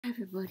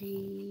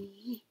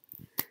Everybody,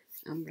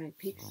 I'm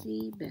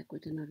PIxi back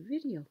with another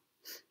video.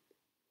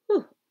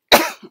 Whew.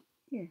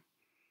 Yeah.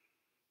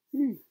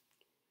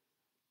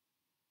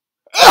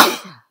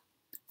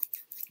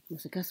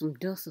 Must have got some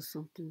dust or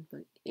something,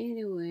 but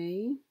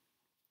anyway,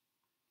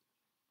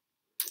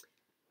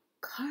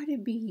 Cardi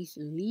B's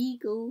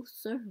legal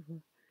server.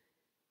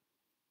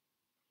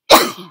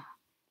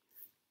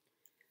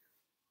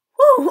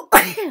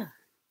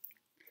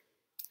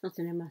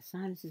 Something in my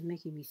sinus is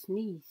making me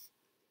sneeze.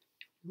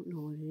 I don't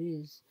know what it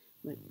is.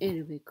 But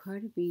anyway,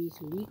 Cardi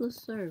B's legal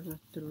server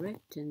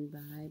threatened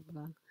by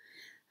blog.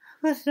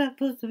 What's not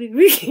supposed to be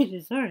reading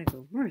this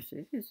article?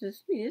 Mercy. It's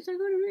just me. It's not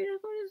going to read.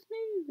 I'm going to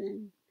sneeze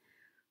then.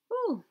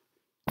 Oh.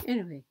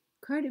 Anyway,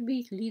 Cardi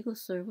B's legal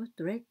server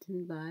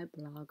threatened by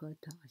blogger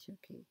Tasha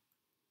K.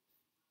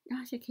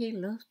 Tasha K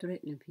loves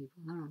threatening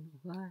people. I don't know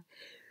why.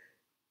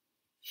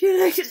 She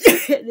likes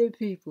threatening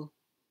people.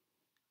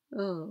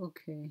 Oh,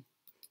 okay.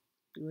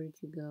 Where did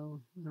you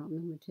go? I don't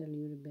remember telling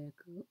you to back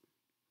up.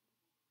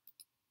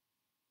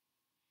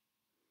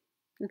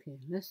 Okay,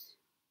 let's.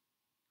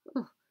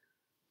 Oh.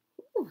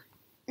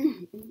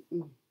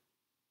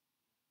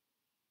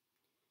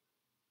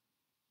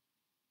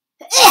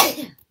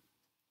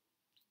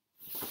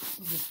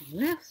 This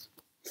left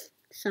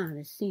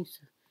side seems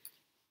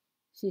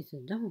to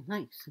don't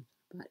like something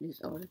about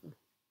this article.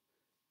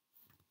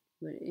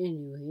 But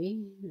anyway,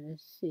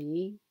 let's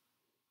see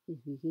if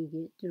we can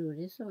get through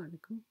this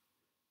article.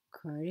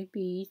 Cardi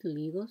B's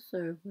legal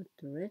server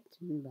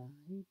threatened by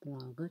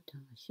blogger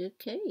Tasha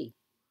K.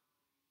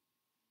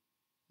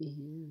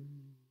 And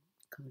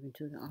according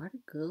to the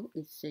article,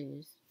 it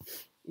says,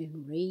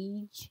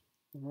 enraged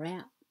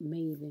rap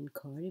maven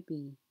Cardi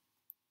B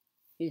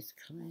is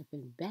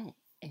clapping back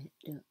at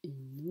the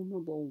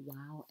innumerable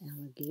wild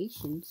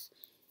allegations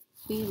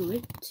being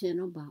written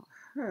about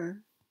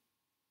her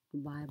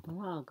by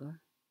bloggers.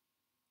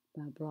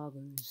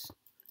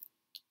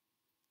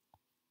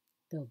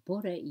 The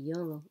Bodak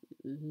Yellow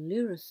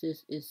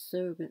lyricist is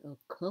serving a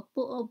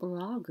couple of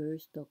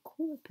bloggers the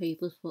court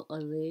papers for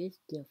alleged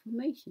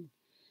defamation.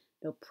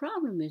 The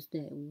problem is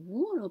that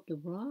one of the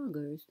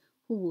bloggers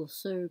who will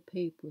serve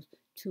papers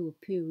to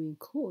appear in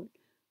court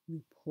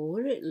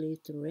reportedly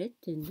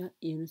threatened the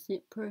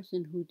innocent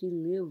person who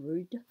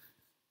delivered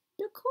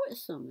the court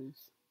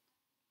summons.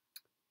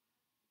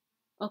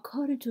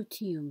 According to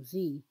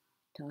TMZ,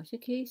 Tasha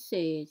K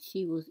said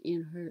she was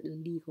in her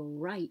legal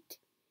right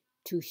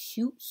to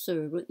shoot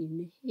server in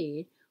the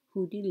head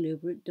who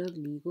delivered the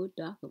legal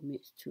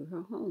documents to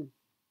her home.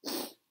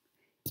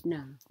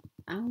 Now,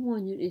 I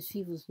wondered if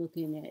she was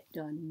looking at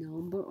the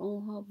number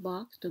on her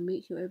box to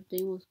make sure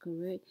everything was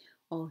correct,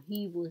 or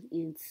he was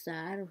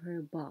inside of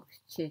her box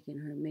checking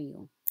her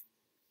mail.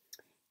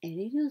 And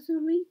it is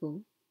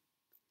illegal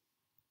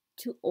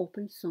to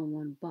open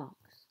someone's box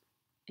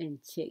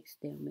and check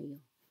their mail.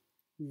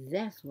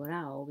 That's what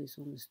I always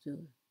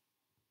understood.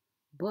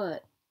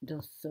 But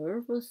the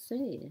server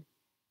said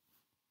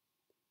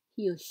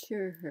he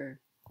assured her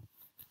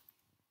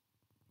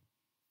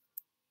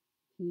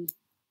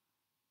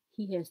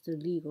he has the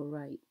legal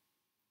right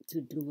to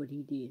do what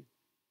he did.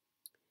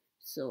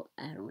 So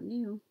I don't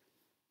know.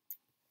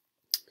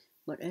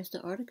 But as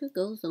the article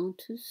goes on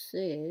to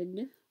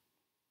said,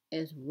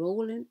 as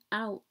Rolling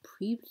Out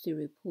previously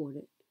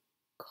reported,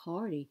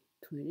 Cardi,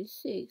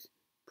 26,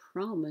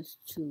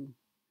 promised to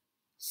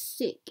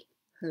sick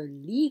her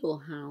legal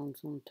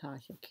hounds on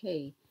Tasha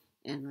K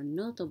and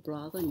another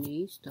blogger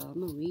named Star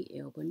Marie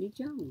Albany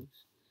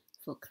Jones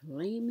for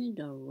claiming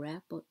the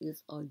rapper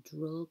is a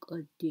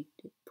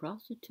drug-addicted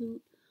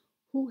prostitute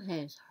who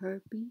has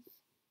herpes.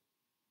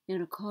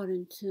 And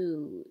according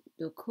to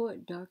the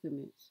court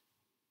documents,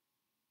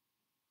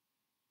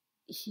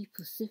 she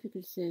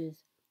specifically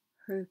says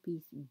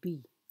herpes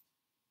B.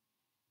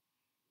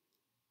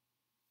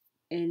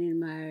 And in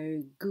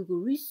my Google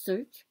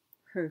research,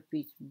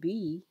 herpes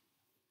B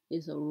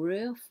is a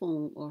rare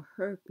form of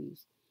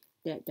herpes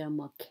that the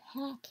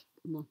macaque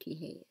monkey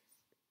has.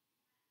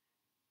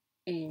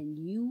 And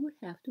you would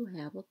have to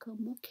have a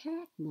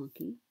macaque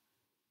monkey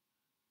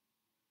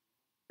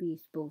be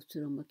exposed to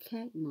the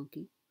macaque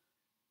monkey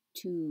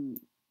to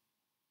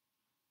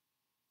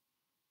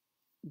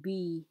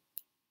be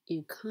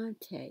in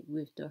contact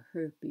with the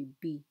herpes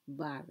B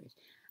virus.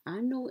 I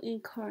know in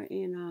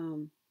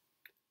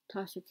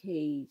Tasha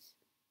K's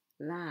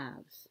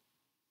lives,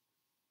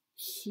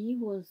 she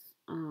was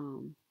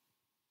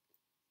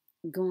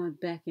going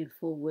back and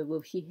forth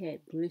where she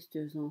had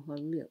blisters on her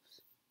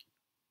lips.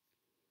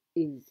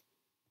 Is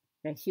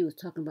that she was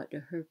talking about the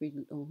herpes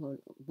on her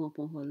bump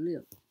on her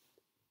lip.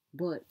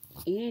 But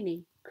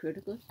any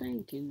critical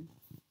thinking,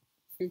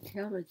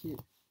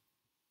 intelligent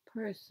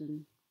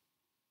person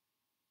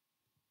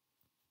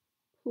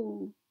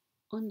who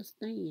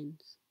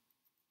understands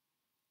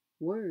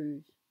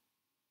words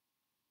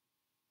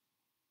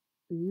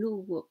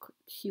knew what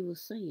she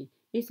was saying.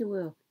 They said,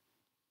 well,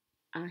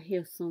 I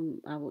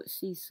would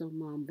see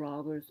some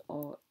bloggers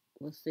or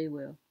will say,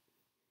 well,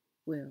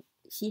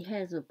 she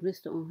has a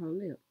blister on her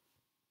lip.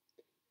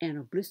 And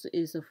a blister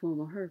is a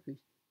form of herpes.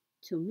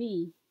 to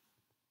me,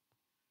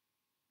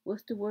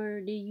 what's the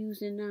word they're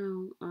using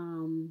now?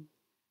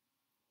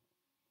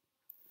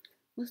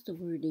 What's the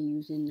word they're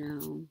using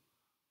now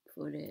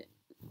for that?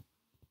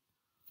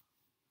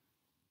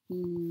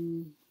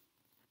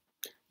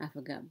 I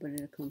forgot, but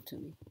it'll come to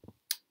me.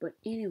 But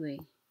anyway,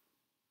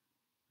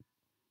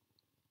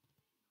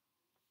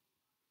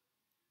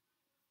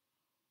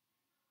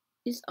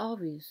 it's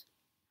obvious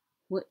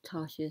what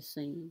Tasha is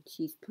saying.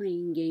 She's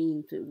playing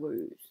games with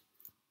words.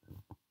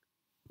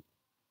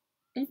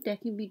 And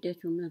that can be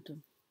detrimental.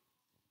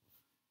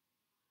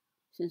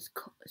 Since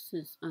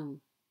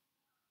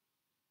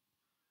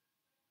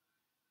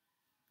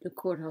the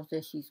courthouse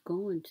that she's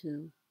going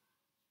to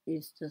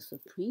is the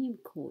Supreme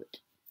Court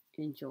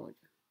in Georgia.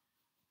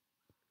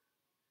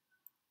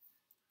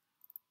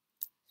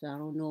 So I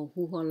don't know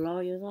who her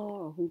lawyers are,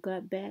 or who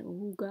got back,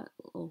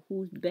 or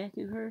who's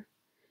backing her.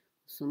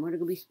 Somebody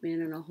could be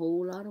spending a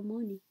whole lot of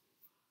money,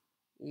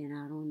 and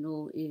I don't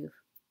know if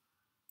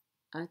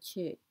I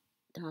checked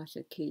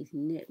Tasha K's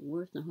net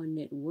worth, and her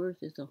net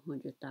worth is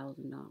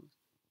 $100,000.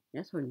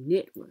 That's her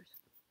net worth.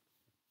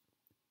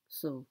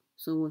 So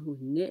someone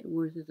whose net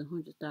worth is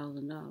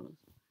 $100,000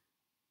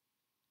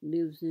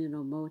 lives in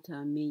a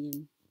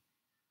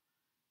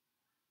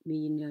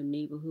millionaire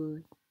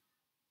neighborhood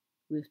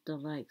with the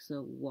likes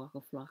of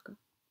Waka Flocka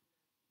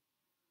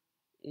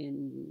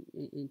and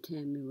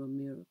Tammy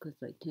Ramiro,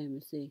 because like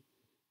Tammy said,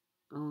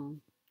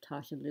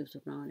 Tasha lives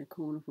around the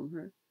corner from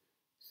her.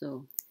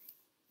 So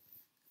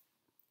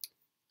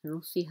I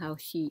don't see how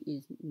she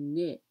is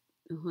net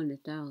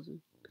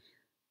 $100,000.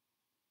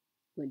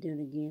 But then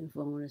again, if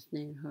I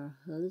understand, her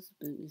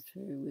husband is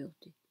very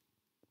wealthy.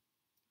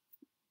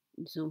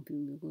 And some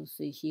people are gonna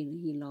say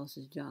he lost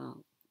his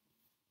job.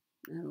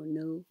 I don't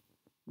know,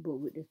 but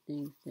with the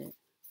things that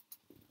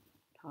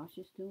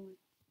Tasha's doing,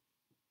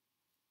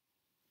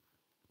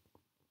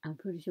 I'm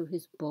pretty sure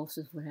his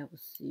bosses would have a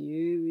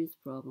serious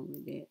problem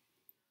with that,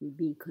 with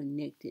being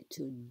connected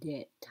to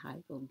that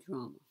type of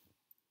drama.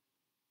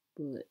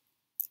 But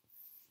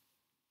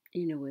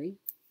anyway,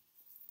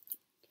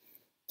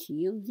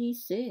 TMZ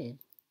said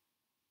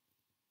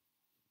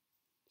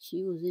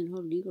she was in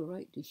her legal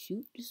right to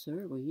shoot the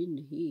server in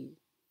the head.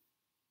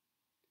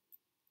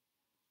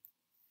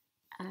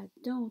 I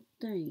don't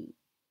think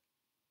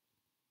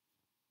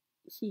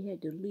she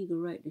had the legal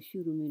right to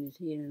shoot him in his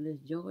head unless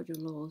Georgia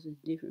laws is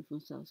different from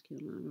South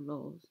Carolina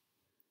laws.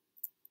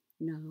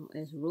 Now,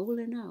 as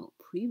Rolling Out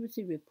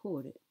previously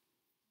reported,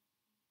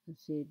 I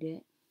said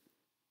that,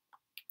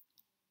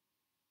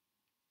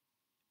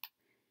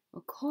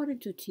 according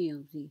to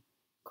TMZ,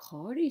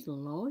 Cardi's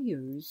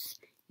lawyers,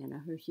 and I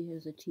heard she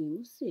has a team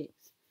of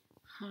 6,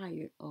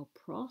 hired a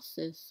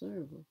process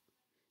server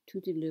to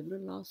deliver the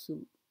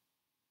lawsuit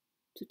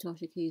to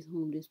Tasha K's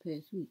home this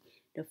past week.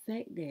 The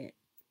fact that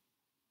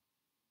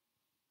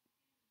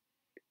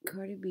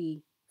Cardi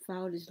B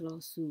filed this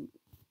lawsuit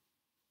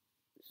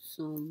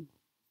some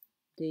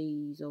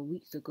days or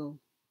weeks ago,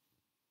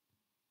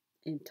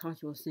 and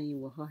Tasha was saying,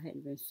 well, her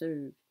hadn't been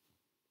served.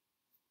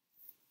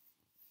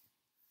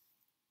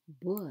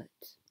 But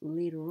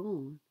later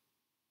on,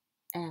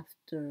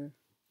 after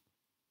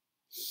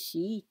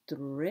she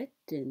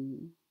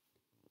threatened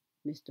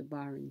Mr.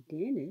 Byron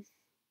Dennis,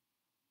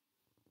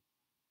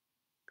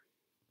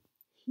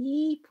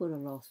 he put a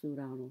lawsuit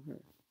out on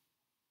her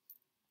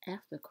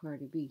after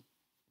Cardi B,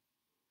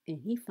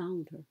 and he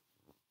found her.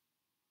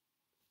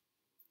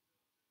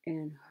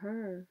 And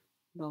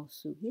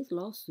his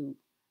lawsuit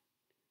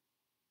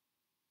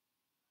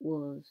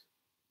was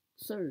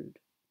served.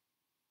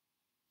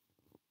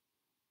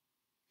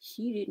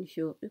 She didn't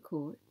show up to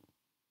court,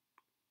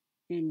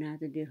 and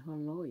neither did her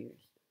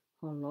lawyers.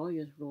 Her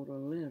lawyers wrote a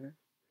letter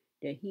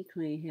that he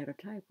claimed had a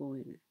typo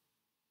in it.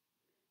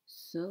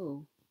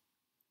 So,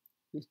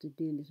 Mr.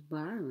 Dennis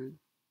Byron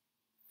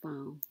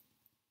found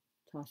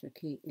Tasha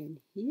K, and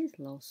his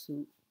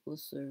lawsuit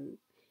was served,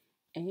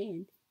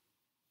 and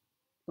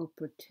a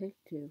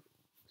protective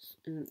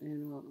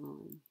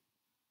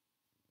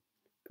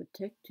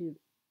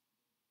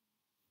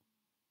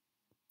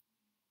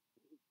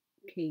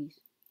case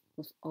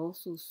was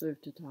also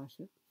served to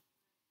Tasha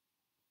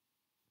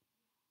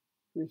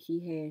when she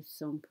had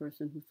some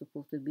person who's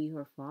supposed to be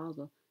her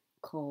father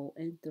call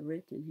and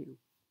threaten him.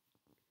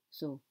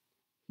 So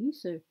he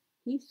served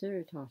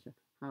Tasha.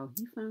 How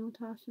he found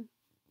Tasha,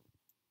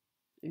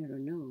 I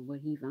don't know, but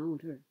he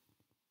found her.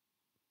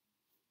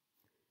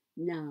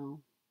 Now,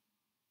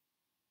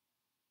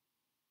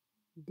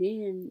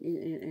 then,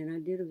 and I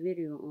did a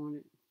video on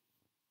it.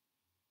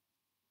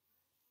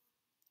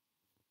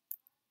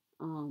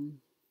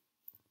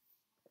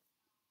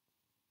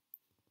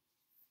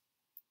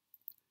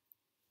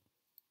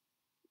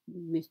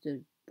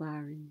 Mr.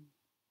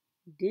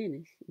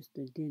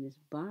 Dennis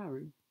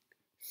Byron,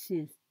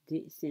 since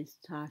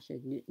Tasha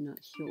did not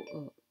show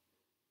up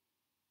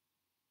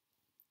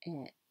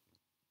at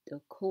the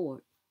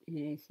court,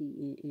 and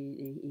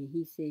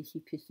he said she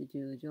pissed the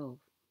judge off.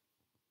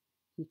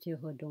 He tell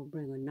her don't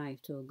bring a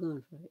knife to a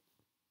gunfight.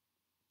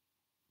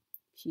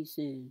 She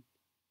sent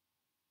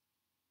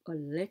a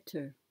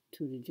letter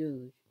to the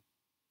judge.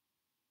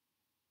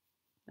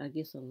 I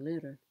guess a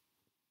letter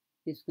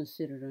is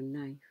considered a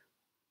knife,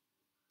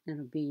 and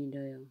a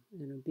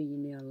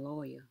billionaire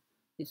lawyer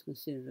is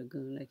considered a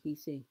gun. Like he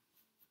said,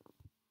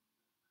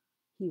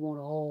 he want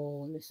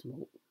all the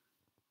smoke.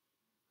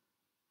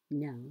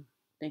 Now,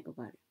 think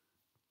about it.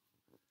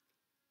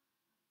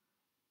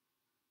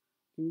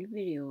 In the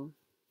video,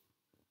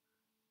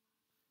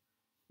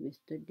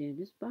 Mr.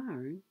 Dennis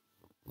Byron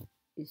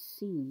is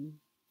seen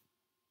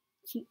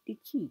cheek to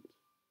cheek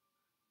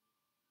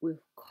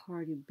with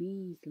Cardi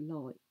B's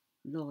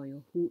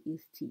lawyer, who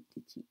is cheek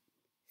to cheek,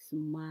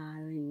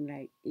 smiling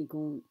like he's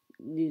got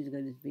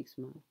this big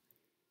smile.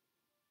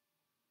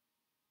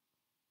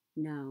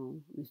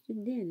 Now, Mr.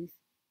 Dennis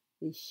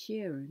is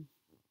sharing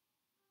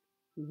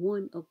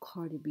one of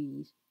Cardi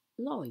B's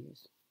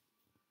lawyers.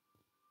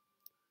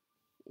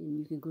 And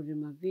you can go to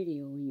my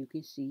video and you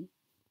can see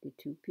the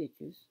two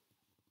pictures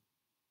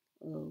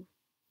of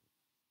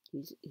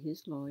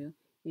his lawyer,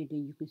 and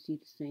then you can see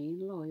the same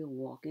lawyer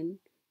walking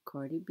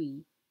Cardi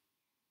B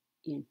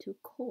into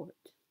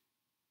court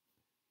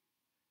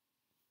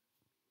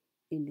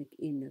in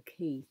the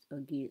case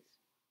against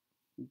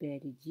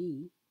Betty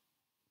G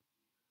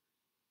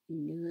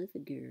and the other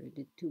girl,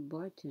 the two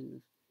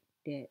bartenders,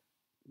 that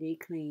they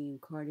claim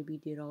Cardi B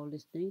did all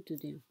this thing to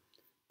them.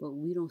 But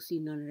we don't see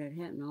none of that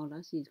happen. All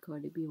I see is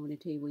Cardi B on the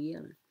table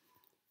yelling.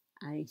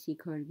 I didn't see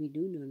Cardi B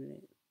do none of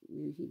that.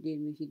 Maybe she did,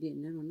 maybe she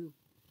didn't, I don't know.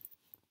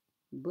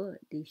 But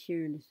they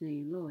sharing the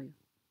same lawyer.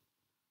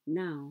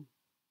 Now,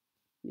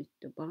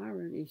 Mr.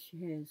 Byron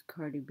has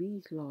Cardi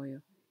B's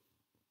lawyer.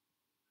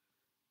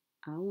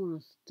 I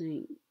want to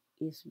think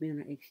it's been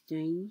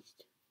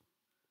exchanged.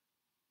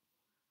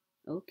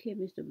 Okay,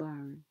 Mr.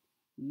 Byron,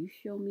 you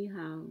show me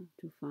how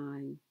to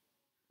find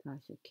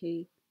Tasha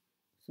K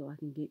so I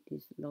can get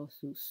this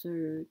lawsuit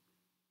served.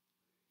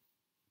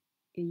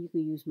 And you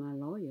can use my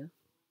lawyer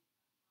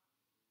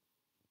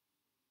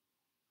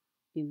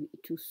to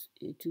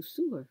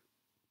sue her.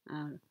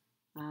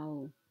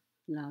 I'll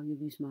allow you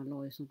to use my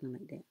lawyer, something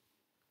like that.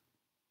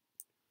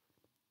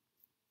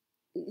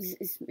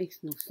 It makes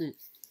no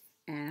sense.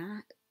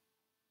 And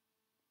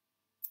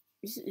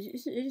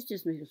it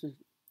just makes no sense.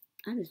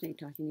 I just think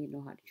Tasha need to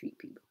know how to treat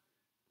people.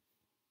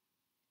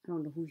 I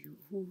don't know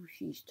who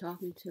she's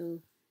talking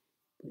to,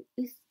 but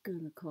it's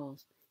gonna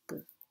cost,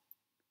 because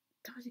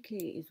Tasha K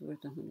is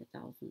worth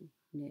 $100,000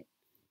 net.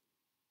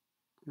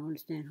 I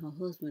understand her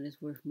husband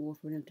is worth more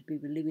for them to be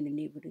living in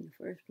the neighborhood in the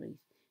first place.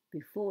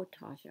 Before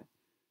Tasha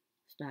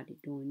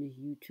started doing this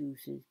YouTube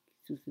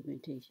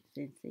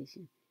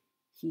sensation,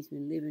 she's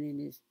been living in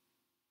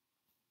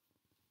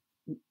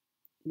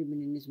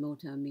this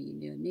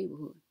multi-millionaire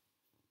neighborhood.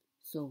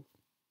 So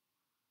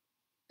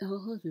her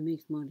husband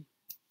makes money,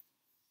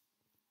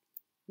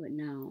 but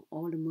now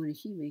all the money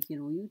she's making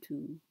on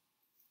YouTube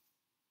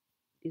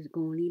is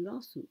going to these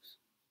lawsuits.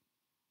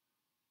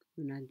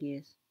 And I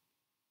guess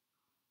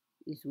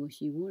it's what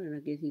she wanted. I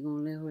guess he's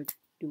gonna let her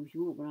do what she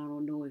wants, but I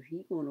don't know if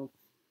he's gonna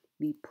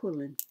be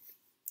pulling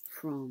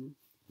from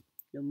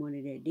the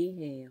money that they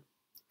have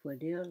for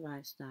their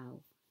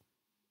lifestyle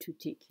to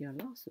take care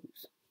of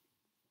lawsuits.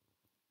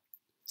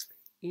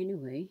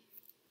 Anyway,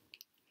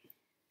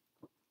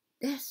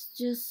 that's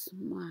just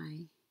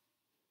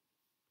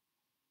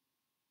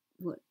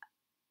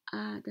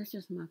that's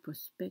just my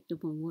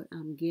perspective on what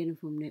I'm getting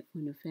from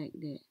the fact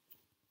that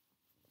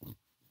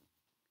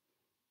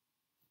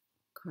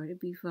Cardi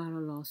B filed a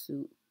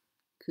lawsuit,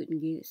 couldn't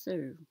get it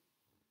served.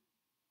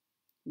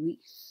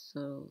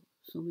 So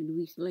many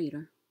weeks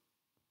later,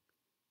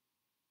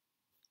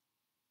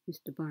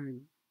 Mr.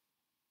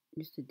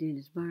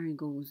 Dennis Byron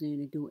goes in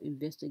and do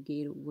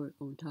investigative work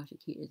on Tasha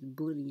K as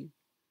bullying.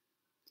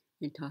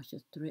 And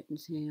Tasha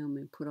threatens him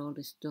and put all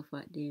this stuff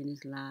out there in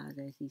his lies,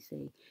 as he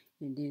say.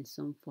 And then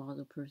some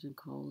father person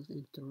calls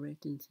and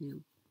threatens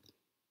him.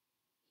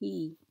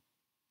 He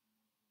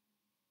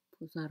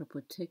puts out a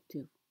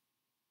protective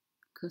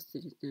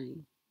custody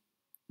thing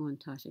on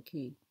Tasha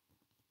K,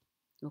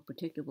 a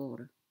protective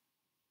order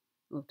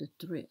of the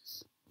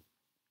threats.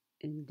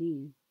 And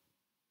then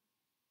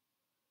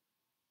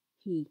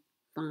he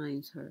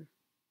fines her,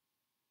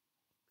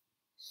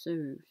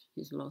 serves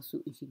his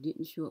lawsuit, and she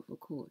didn't show up for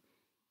court.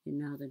 And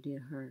neither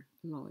did her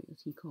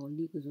lawyers. He called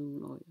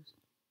LegalZoom lawyers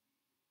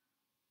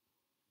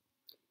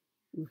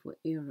with an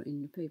error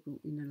in the paper,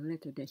 in the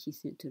letter that she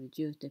sent to the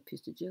judge that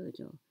pissed the judge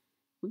off.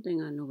 One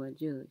thing I know about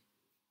judge,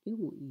 they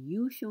want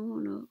you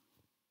showing up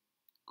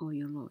or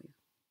your lawyer.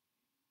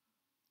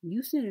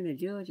 You sending a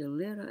judge a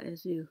letter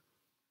as if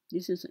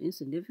this is an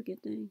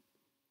insignificant thing.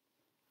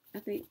 I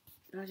think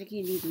Tasha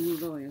K needs new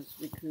lawyers,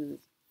 because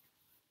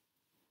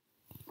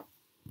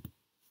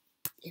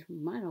if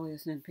my lawyer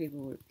sent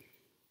paperwork,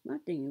 my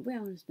thing is, well, I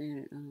understand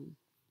it,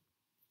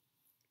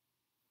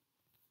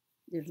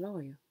 the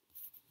lawyer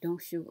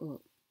don't show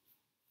up.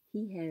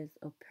 He has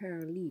a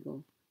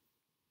paralegal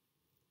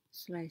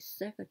 /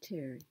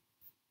 secretary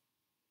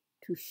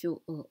to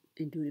show up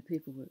and do the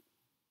paperwork.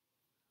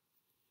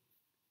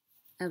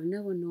 I've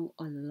never known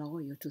a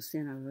lawyer to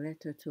send a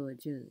letter to a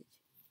judge.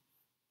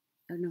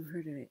 I've never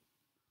heard of that.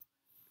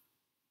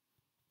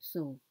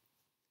 So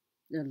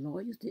the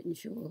lawyers didn't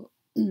show up,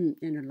 and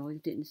the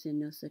lawyers didn't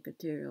send their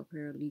secretary or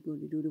paralegal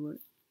to do the work.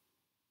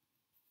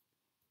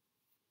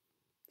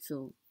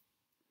 So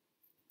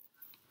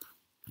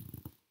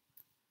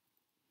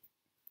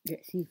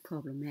that seems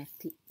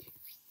problematic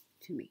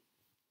to me.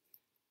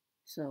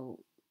 So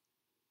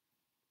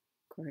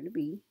Cardi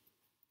B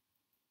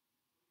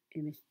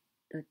and Miss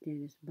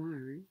Dennis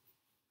Byron,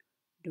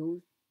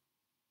 those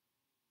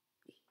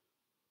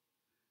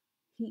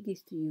he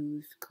gets to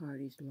use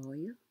Cardi's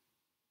lawyer,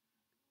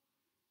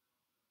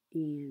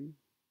 and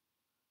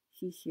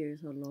she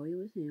shares her lawyer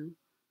with him,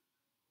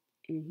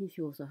 and he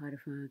shows her how to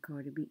find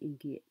Cardi B and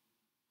get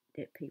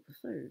that paper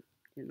served,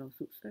 that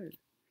lawsuit served.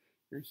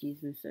 Now she's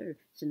been served.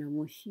 So now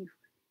once she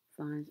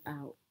finds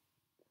out,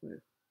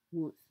 where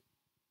once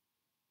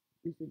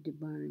Mr.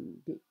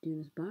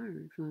 Dennis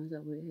Byron finds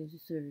out where it has to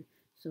serve,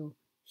 so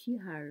she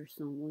hires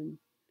someone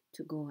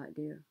to go out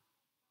there,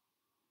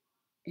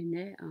 and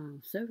that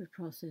service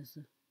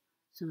processor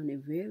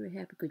sounded very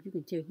happy because you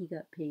can tell he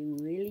got paid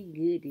really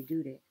good to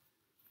do that.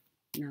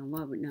 Now,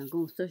 Robert, now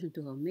going searching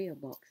through her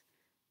mailbox,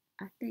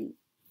 I think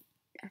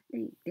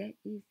that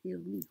is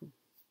illegal.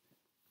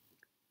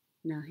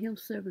 Now, him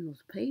serving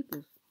those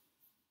papers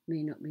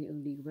may not be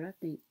illegal, but I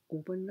think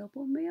opening up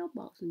a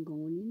mailbox and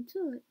going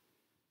into it,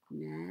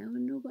 now I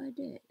don't know about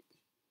that.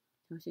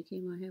 Tasha K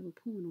might have a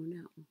point on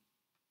that one.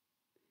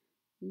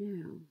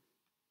 Now,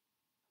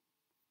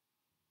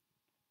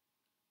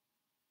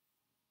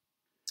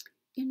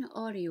 in the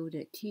audio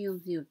that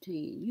TMZ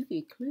obtained, you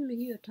can clearly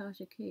hear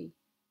Tasha K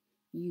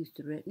use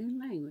threatening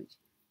language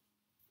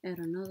at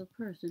another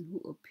person who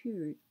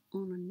appeared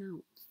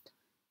unannounced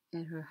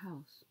at her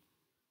house.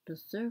 The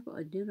server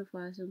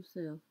identifies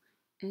himself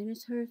and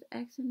is heard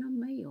asking the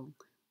male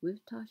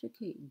with Tasha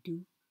K,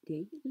 do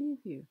they live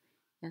here?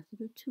 After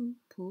the two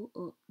pull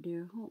up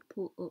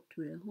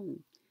to their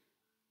home.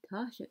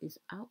 Tasha is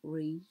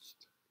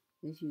outraged,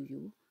 as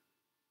usual,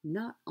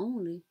 not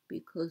only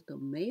because the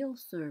male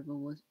server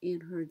was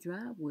in her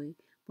driveway,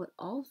 but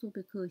also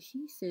because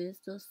she says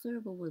the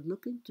server was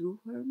looking through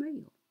her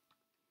mail.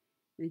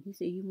 And he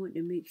said he wanted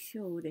to make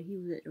sure that he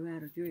was at the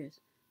right address.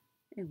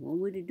 And one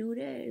way to do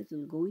that is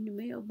to go in the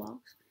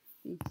mailbox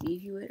and see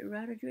if you're at the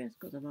right address.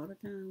 Because a lot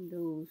of times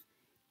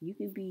you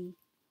can be,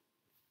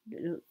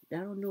 I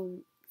don't know,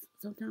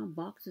 sometimes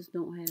boxes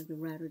don't have the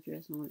right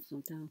address on it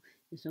sometimes.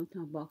 And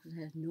sometimes boxes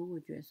has no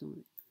address on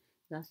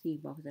it. I see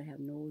boxes that have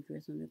no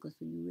address on it because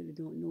you really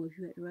don't know if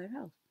you're at the right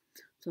house.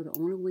 So the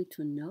only way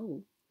to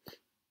know,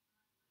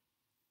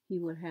 he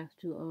would have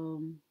to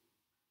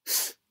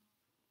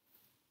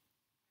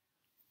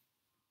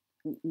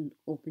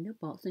open the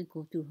box and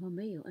go through her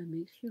mail and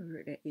make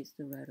sure that it's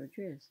the right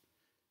address.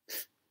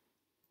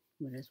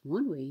 Well, that's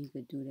one way he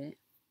could do that.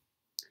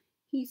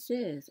 He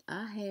says,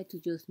 I had to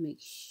just make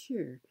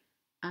sure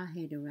I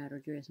had the right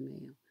address,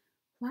 ma'am.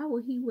 Why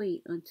would he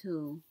wait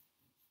until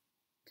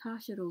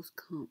Tasha those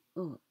come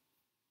up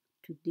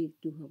to dig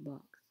through her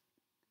box,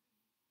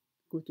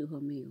 go through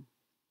her mail?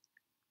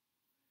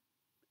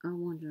 I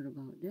wondered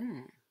about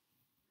that.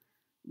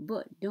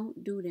 But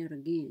don't do that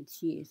again,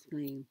 she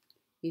exclaimed.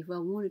 If I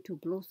wanted to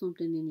blow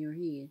something in your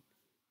head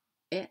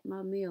at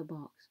my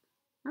mailbox,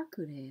 I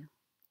could have.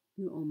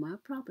 You're on my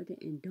property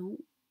and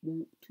don't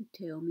want to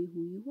tell me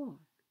who you are.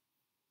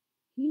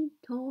 He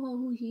told her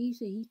who he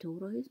said. He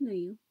told her his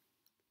name,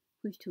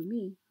 which to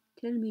me,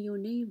 telling me your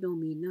name don't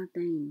mean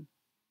nothing.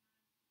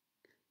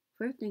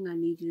 First thing I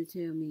need you to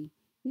tell me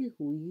is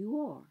who you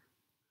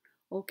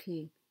are.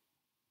 Okay,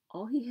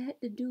 all he had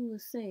to do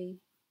was say,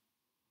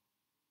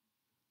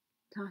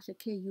 Tasha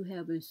K, you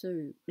have been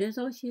served. That's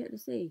all she had to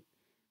say.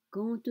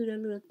 Going through that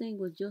little thing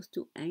was just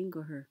to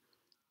anger her.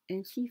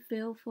 And she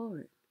fell for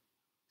it.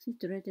 She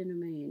threatened the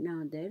man.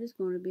 Now that is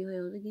going to be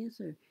held against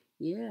her.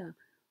 Yeah,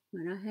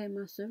 when I had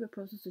my service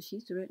processor, she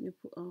threatened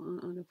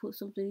to put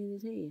something in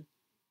his head.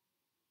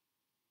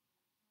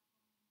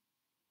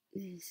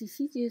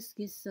 She just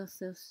gets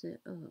herself set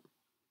up.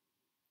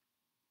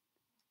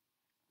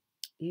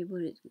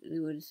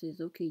 Everybody says,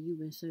 okay, you've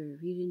been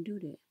served. He didn't do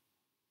that.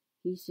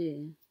 He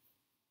said,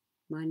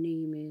 my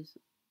name is,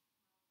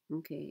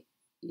 okay,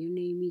 your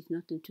name means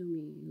nothing to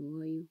me. Who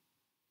are you?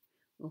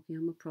 Okay,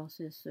 I'm a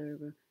process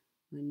server.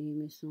 My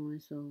name is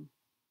so-and-so.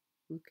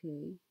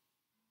 Okay.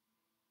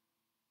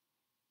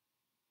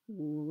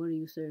 Well, what are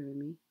you serving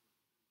me?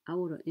 I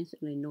would have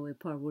instantly known it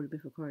probably would have been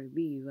for Cardi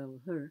B if I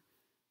was her.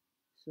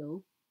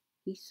 So,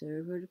 he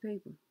served her the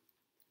paper.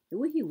 The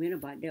way he went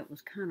about that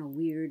was kind of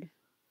weird.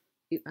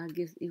 I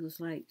guess it was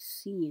like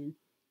seeing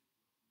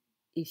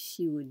if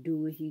she would do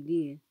what he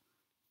did.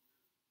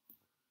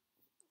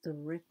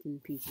 Threatening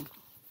people.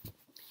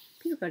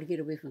 People got to get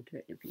away from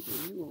threatening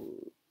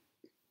people.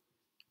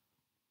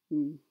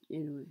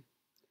 Anyway,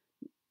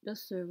 the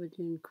server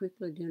then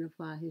quickly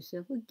identified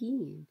himself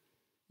again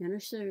and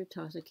assured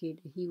Tasha K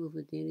that he was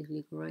within his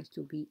legal rights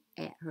to be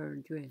at her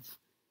address,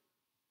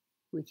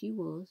 which he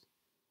was,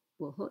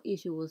 but her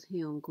issue was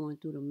him going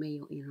through the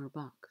mail in her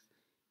box.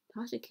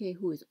 Tasha K,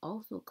 who is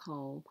also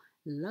called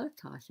La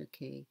Tasha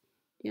K,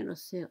 then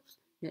accepts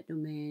that the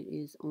man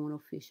is on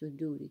official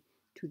duty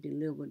to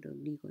deliver the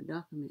legal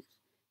documents.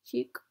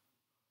 She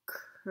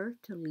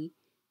curtly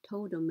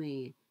told the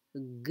man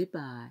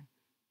goodbye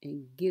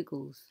and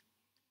giggles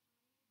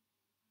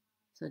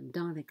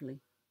sardonically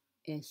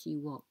as she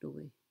walked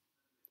away.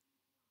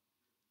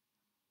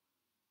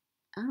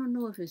 I don't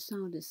know if it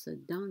sounded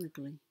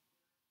sardonically,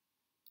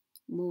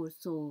 more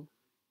so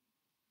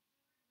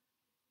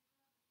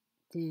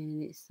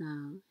than it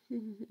sounds.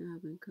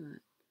 I've been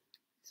caught.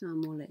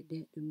 Sound more like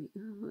that to me.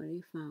 Oh,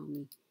 they found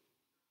me.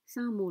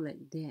 Sound more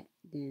like that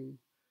than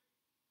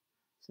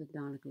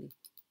sardonically,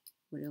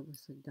 whatever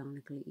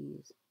sardonically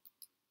is.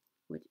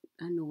 Which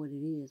I know what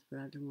it is, but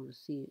I don't want to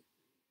see it.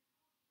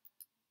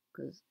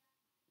 Because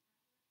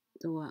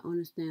though I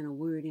understand a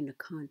word in the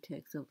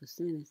context of a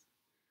sentence,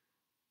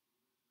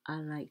 I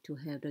like to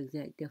have the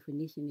exact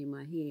definition in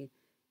my head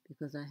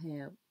because I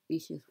have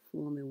issues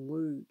forming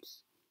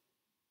words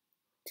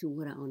to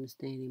what I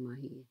understand in my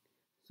head.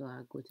 So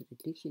I go to the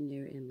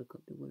dictionary and look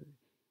up the word.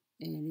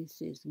 And it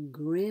says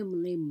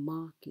grimly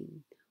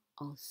mocking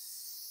or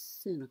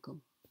cynical.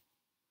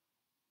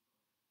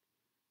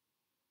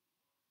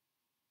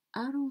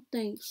 I don't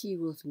think she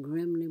was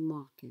grimly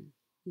mocking.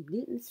 It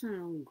didn't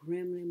sound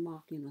grimly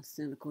mocking or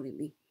cynical to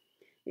me.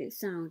 It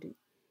sounded,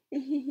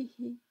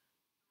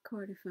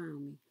 Cardi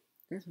found me.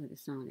 That's what it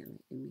sounded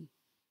like to me.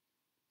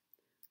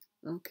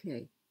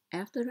 Okay,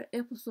 after the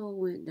episode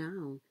went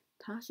down,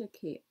 Tasha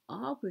K,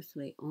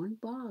 obviously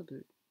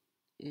unbothered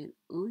and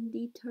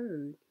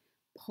undeterred,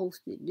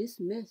 posted this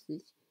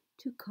message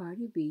to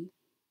Cardi B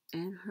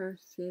and her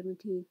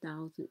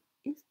 17,000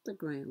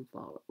 Instagram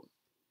followers.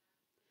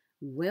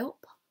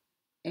 Welp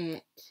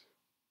at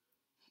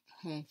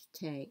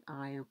hashtag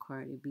I am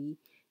Cardi B.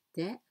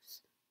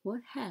 That's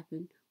what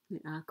happened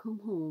when I come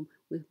home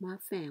with my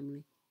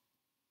family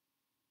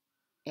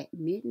at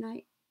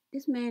midnight.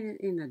 This man is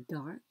in the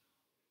dark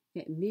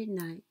at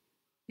midnight,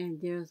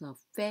 and there's a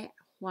fat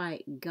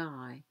white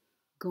guy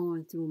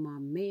going through my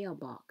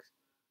mailbox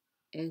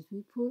as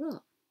we pull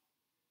up.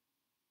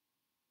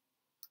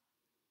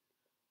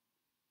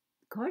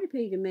 Cardi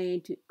paid the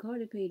man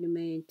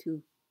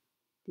to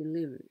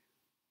deliver it.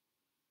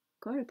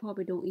 Cardi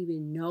probably don't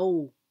even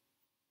know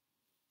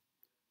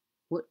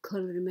what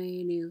color the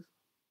man is,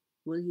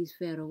 whether he's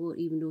fat or what,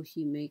 even though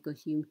she may,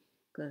 because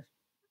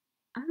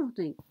I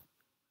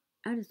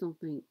just don't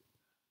think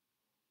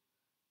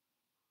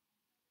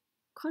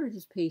Cardi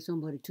just paid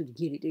somebody to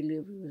get it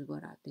delivered is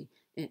what I think.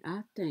 And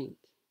I think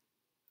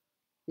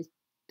it's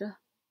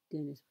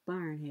Dennis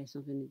Byron has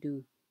something to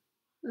do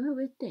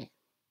with that.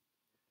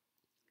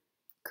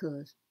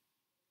 Because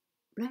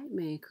black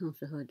man comes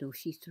to her door,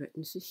 she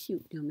threatens to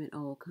shoot them and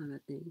all kind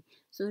of things.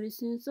 So they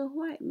sends a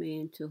white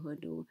man to her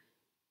door,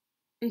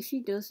 and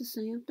she does the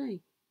same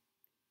thing.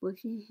 But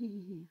she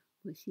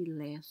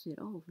laughs it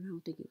off, and I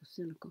don't think it was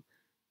cynical.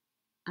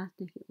 I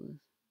think it was.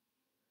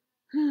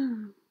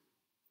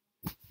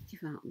 She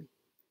found me.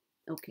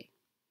 Okay.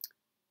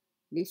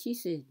 Then she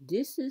says,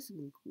 this is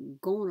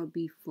gonna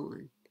be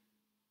fun.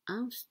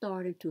 I'm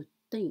starting to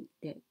think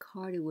that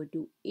Cardi would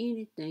do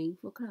anything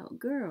for clout.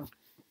 Girl,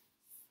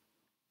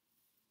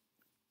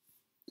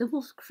 the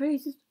most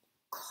craziest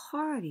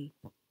Cardi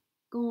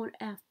going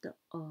after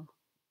a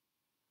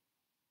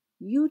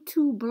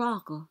YouTube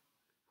blogger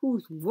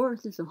whose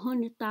worth is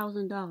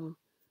 $100,000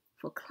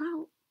 for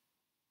clout.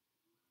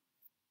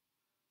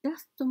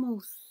 That's the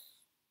most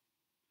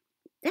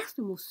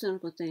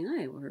cynical thing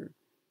I ever heard.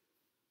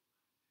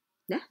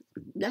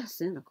 That's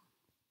cynical.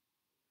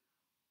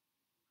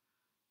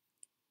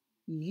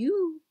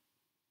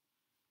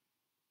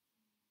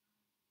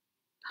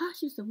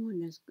 Tasha's the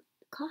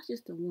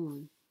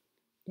one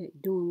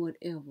that doing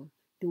whatever,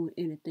 doing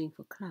anything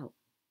for clout.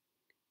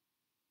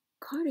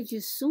 Cardi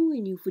just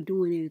suing you for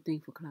doing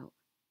anything for clout.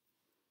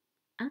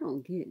 I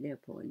don't get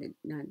that part.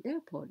 Now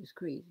that part is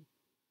crazy.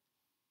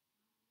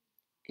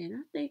 And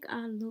I think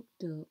I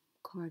looked up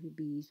Cardi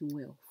B's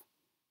wealth,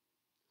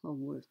 her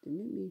worth.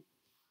 And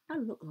I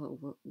looked her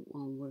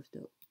worth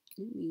up.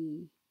 Let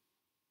me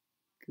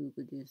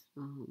Google this.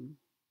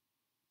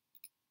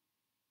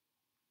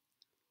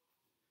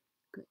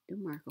 Got the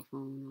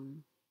microphone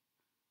on.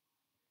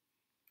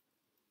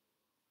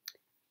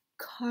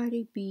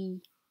 Cardi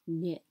B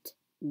net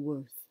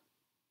worth.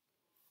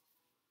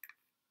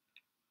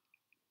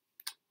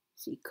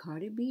 See,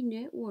 Cardi B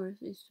net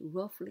worth is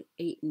roughly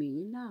 $8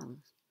 million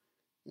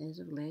as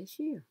of last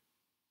year.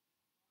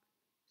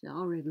 So I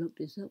already looked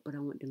this up, but I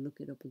want to look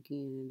it up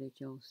again and let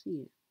y'all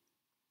see it.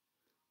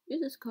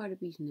 This is Cardi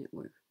B's net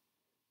worth.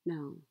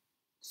 Now,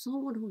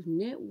 someone whose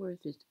net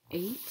worth is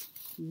 $8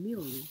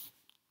 million.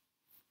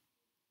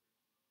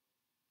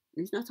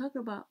 It's not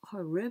talking about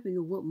her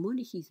revenue, what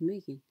money she's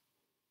making.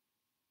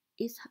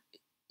 It's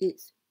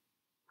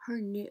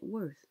her net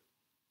worth.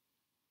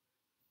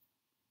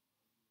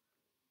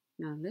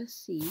 Now let's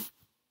see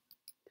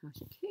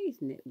Tasha K's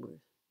net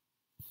worth.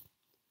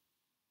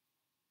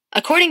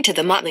 According to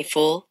the Motley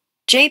Fool,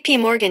 J.P.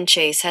 Morgan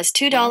Chase has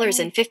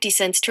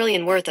 $2.50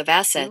 trillion worth of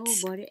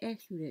assets. Nobody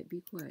asked you that.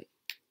 Be quiet.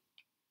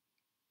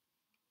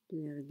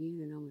 Do that again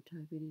and I'm going to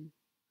type it in.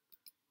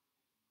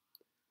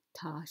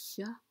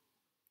 Tasha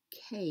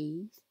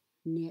K's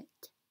net.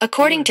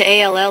 According to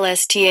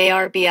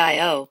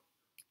ALLSTARBIO,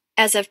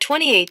 as of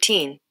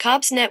 2018,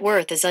 Cobb's net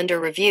worth is under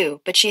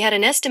review, but she had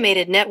an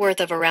estimated net worth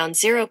of around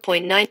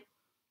 0.9.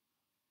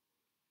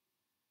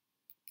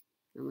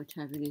 I'm going to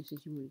type it in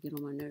since you want to get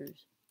on my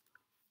nerves.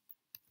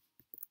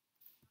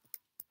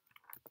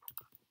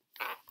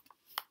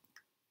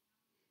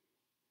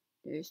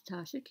 There's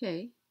Tasha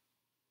K.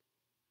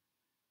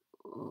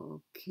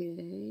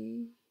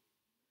 Okay.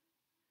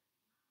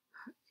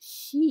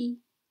 She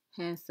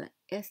has an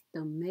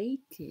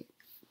estimated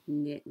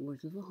net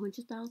worth of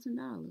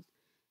 $100,000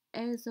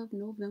 as of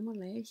November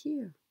last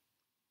year.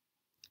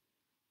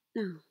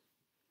 Now,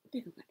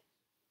 think about it.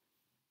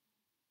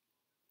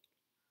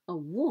 A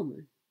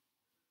woman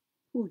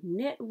whose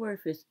net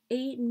worth is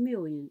 $8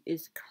 million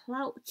is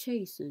clout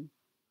chasing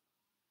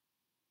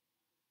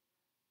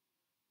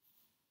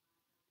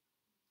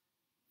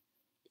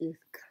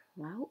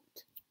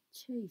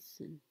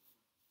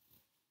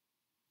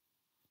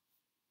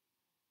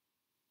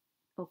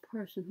a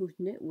person whose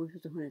net worth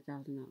is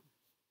 $100,000.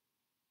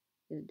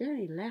 If that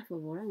ain't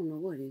laughable, I don't know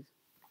what is.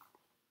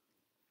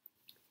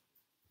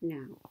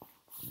 Now,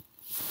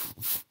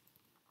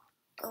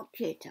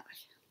 okay,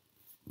 Tasha.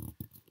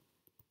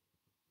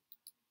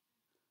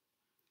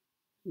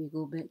 We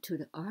go back to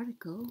the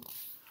article,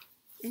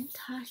 and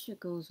Tasha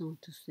goes on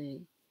to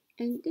say,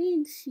 and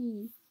then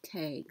she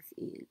tags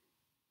in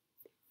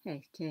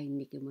hashtag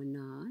Nicki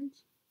Minaj,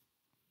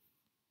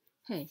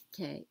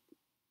 hashtag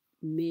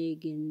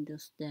Megan Thee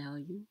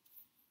Stallion,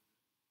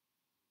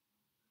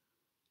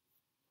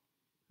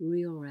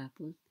 real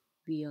rappers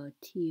via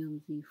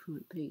TMZ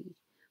front page.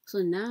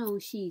 So now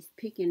she's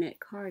picking at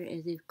Cardi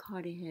as if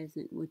Cardi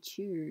hasn't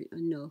matured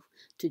enough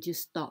to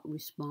just stop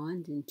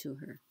responding to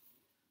her.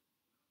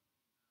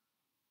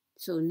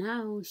 So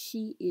now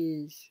she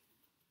is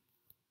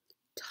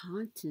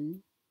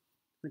taunting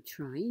or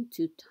trying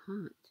to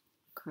taunt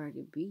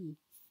Cardi B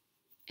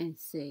and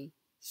say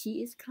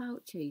she is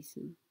clout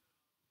chasing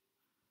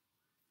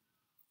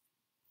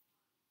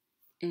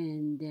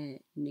and that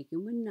Nicki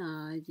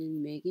Minaj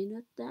and Megan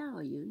Thee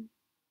Stallion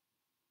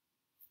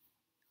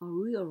are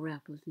real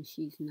rappers and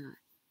she's not.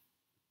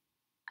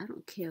 I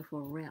don't care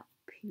for rap,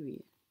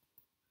 period.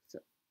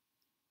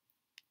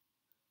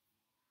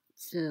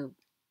 So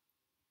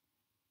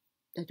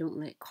I don't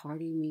like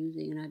Cardi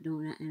music and I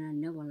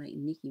never like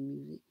Nicki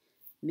music.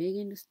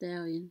 Megan Thee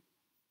Stallion,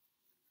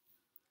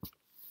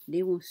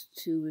 they want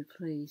to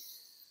replace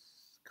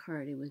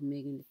Cardi with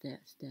Megan Thee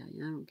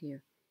Stallion. I don't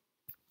care.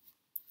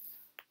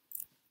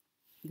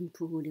 You can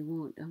put who they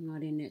want. I'm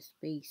not in that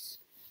space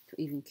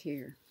to even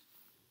care.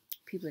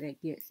 People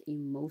that gets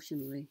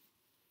emotionally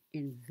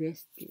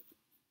invested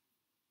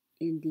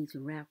in these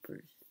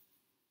rappers,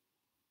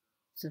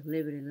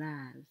 celebrity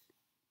lives,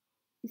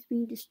 is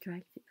being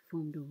distracted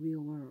from the real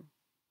world.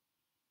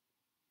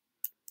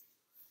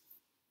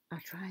 I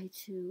try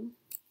to.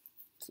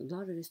 So a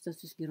lot of this stuff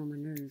just get on my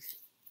nerves.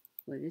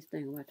 But this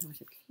thing about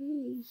Tasha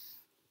K,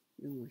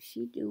 doing what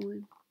she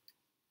doing,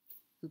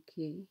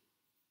 okay,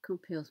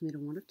 compels me to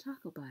want to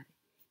talk about it.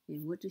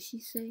 And what does she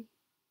say?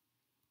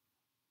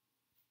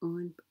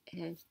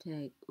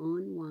 Hashtag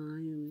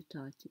unwind with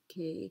Tasha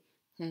K,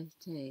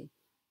 hashtag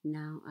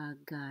now I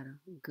gotta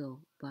go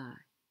by.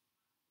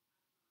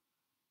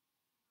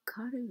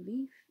 Cardi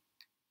B,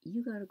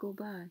 you gotta go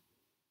by.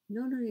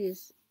 None of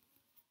this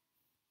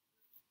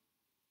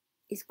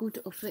is going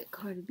to affect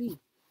Cardi B.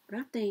 But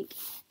I think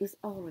it's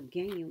all a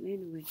game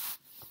anyway.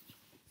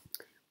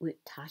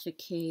 With Tasha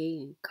K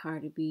and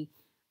Cardi B,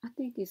 I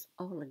think it's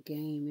all a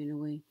game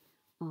anyway.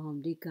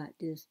 They got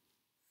this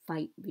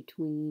fight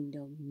between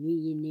the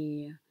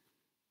millionaire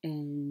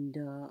and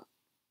the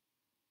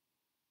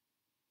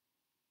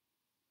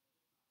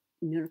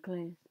middle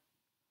class.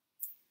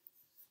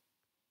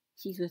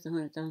 She's worth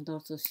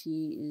 $100,000, so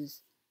she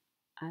is.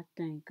 I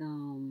think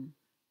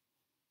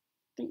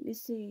they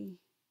say.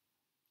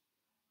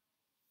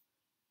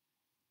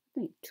 I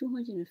think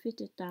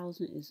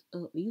 250,000 is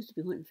up. It used to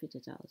be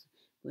 150,000,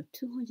 but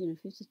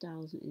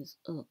 250,000 is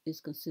up. It's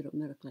considered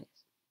middle class.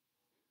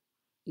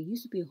 It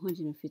used to be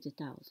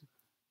 150,000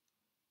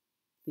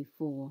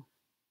 before.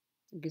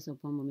 I guess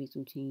Obama made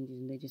some changes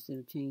and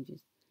legislative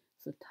changes.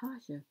 So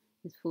Tasha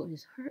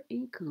is her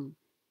income.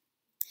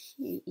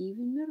 She ain't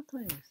even middle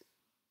class.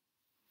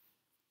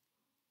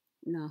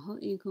 Now her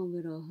income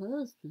with her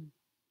husband,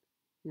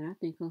 and I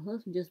think her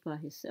husband just by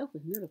himself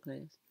is middle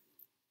class.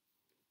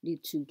 They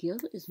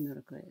together is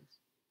middle class.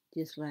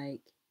 Just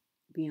like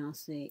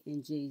Beyonce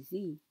and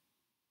Jay-Z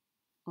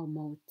are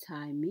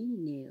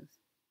multi-millionaires.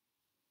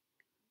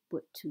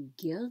 But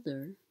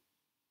together,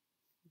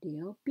 they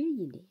are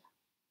billionaires.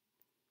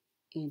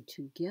 And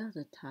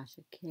together,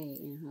 Tasha K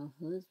and her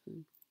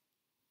husband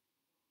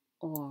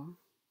are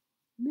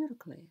middle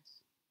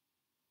class.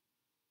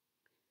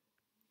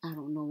 I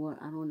don't know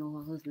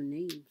her husband's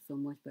name so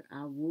much, but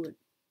I would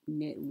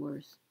net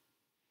worth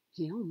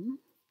him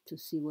to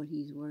see what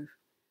he's worth.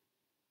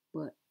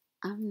 But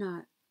I'm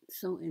not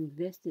so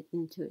invested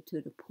into it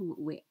to the point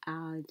where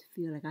I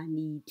feel like I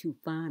need to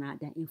find out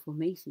that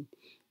information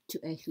to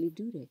actually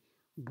do that.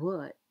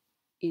 But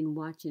in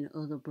watching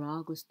other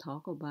bloggers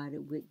talk about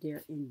it with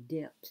their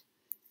in-depth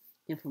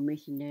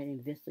information, that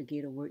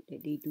investigative work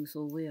that they do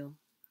so well,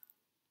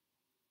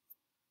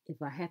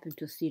 if I happen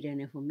to see that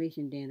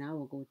information, then I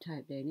will go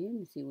type that in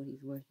and see what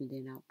he's worth, and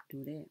then I'll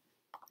do that.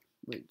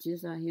 But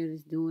just out here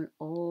just doing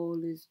all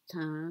this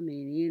time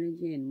and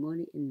energy and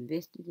money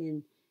invested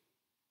in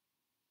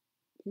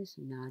this,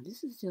 nah,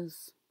 this is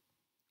just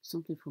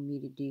something for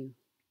me to do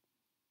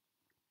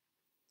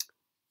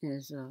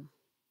as a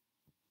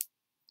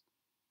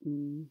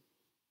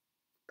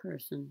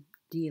person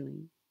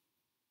dealing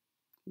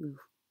with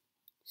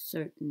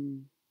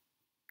certain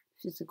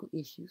physical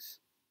issues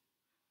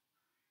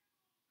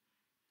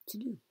to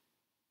do.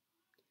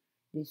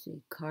 They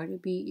say Cardi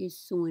B is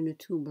suing the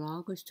two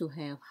bloggers to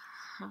have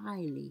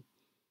highly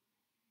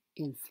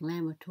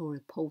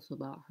inflammatory posts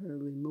about her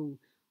removed.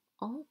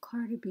 All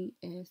Cardi B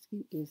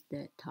asking is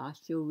that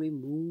Tasha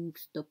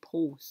removes the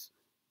posts.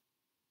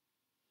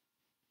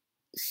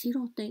 She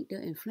don't think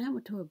they're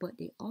inflammatory, but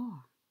they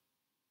are.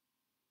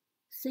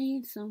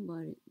 Saying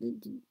somebody,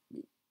 and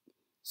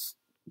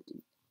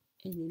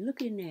they're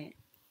looking at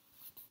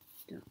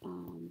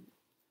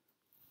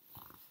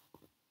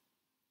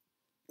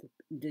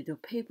the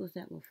papers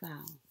that were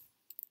filed.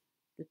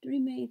 The three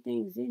main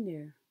things in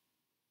there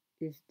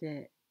is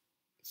that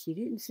she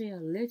didn't say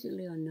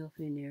allegedly enough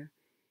in there.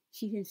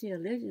 She didn't say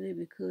allegedly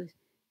because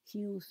she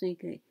don't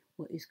think that,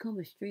 well, it's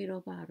coming straight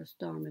up out of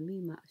Star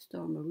Marie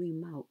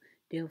mouth.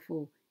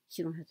 Therefore,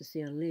 she don't have to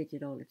say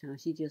alleged all the time.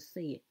 She just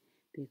say it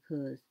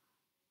because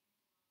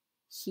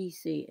she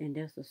said, and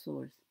that's the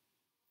source.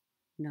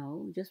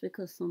 No, just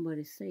because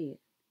somebody say it,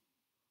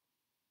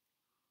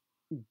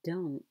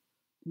 don't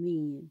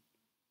mean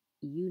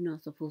you're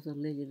not supposed to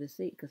allegedly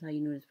say it, because how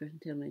you know this person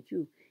telling the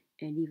truth?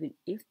 And even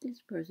if this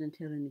person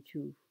telling the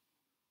truth,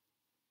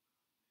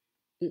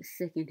 it's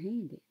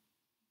second-handed.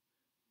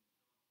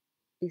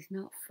 It's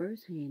not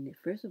first-handed.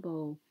 First of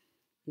all,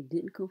 it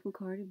didn't come from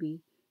Cardi B.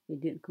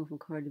 It didn't come from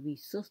Cardi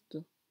B's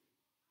sister,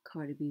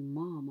 Cardi B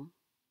mama.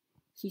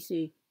 She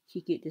said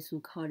she get this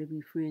from Cardi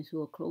B friends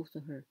who are close to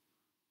her.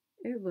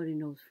 Everybody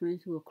knows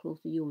friends who are close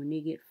to you, when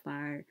they get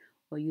fired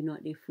or you're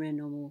not their friend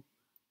no more,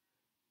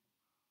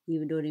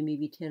 even though they may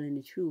be telling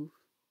the truth,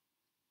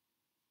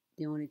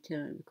 they only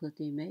tell it because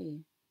they're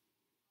mad.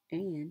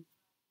 And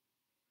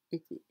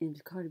if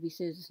Cardi B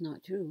says it's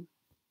not true,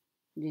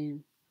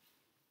 then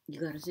you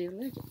gotta say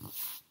alleged.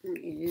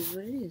 It is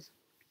what it is.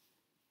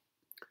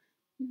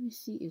 Let me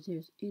see if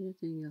there's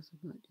anything else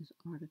about this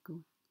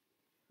article.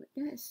 But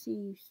that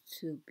seems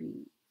to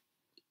be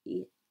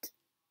it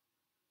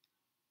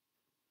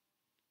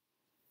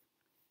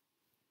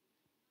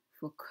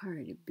for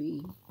Cardi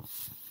B.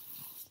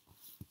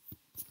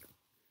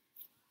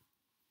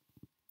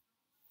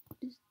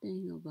 This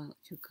thing about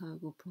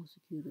Chicago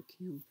prosecutor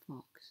Kim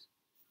Fox.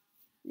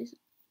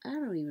 I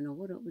don't even know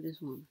what up with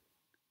this woman.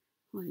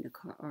 On the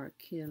R.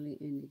 Kelly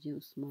and the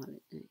Jim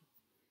Smollett thing.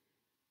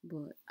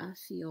 But I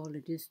see all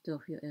of this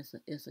stuff here as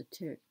an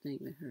esoteric thing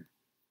with her.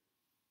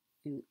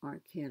 And R.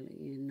 Kelly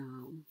and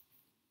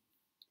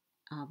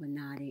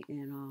Avenatti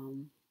and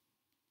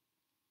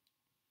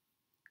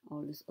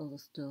all this other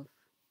stuff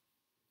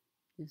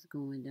that's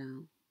going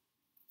down.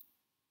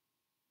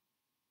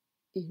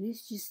 And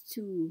it's just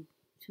too,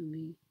 to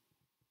me,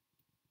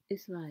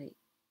 it's like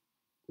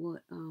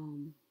what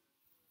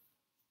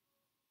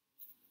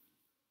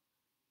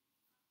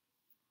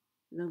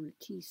Lovely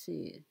T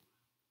said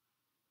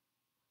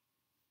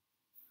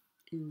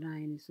in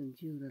Lioness of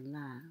Judah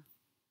Live.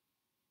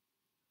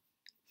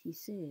 She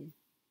said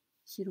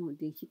she don't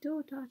deal, she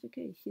told Tasha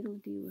K she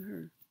don't deal with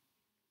her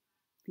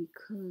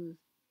because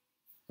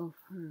of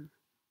her.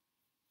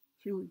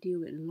 She don't deal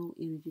with low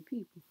energy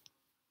people.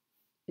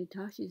 And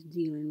Tasha's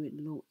dealing with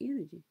low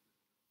energy.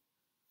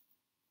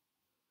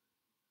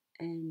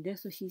 And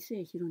that's what she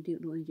said. She don't deal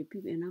with low energy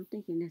people. And I'm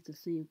thinking that's the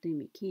same thing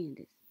with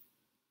Candace.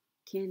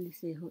 Candace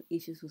said her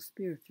issues were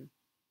spiritual.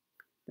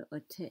 The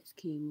attacks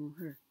came on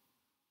her.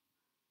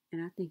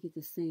 And I think it's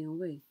the same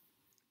way.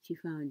 She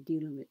found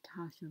dealing with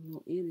Tasha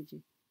low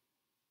energy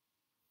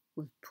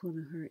was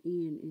pulling her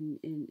in,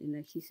 and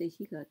like she said,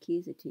 she got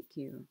kids to take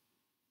care of.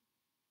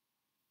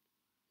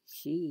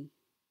 She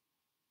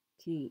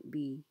can't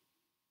be,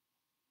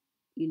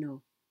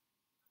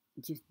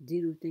 just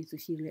dealing with things, so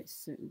she lets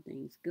certain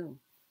things go.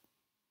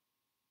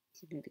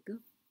 She let it go.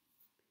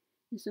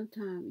 And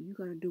sometimes you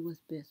gotta do what's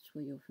best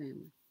for your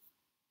family.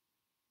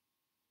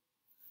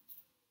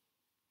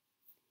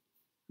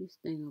 This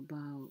thing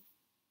about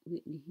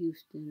Whitney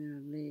Houston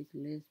and alleged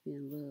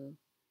lesbian love.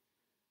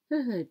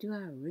 Do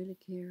I really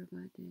care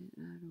about that?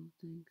 I don't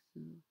think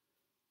so.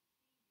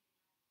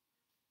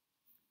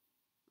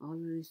 All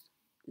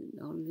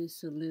of this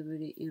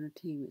celebrity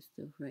entertainment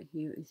stuff right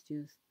here is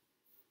just,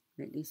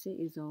 like they say,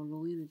 it's all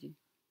low energy.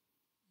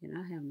 And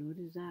I have no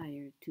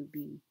desire to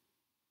be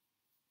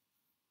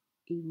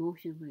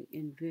emotionally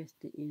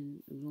invested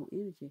in low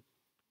energy.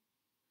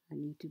 I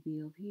need to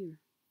be up here.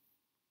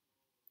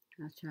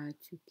 I try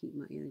to keep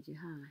my energy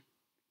high.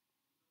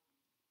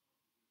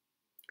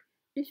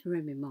 This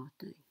Remy Ma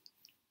thing.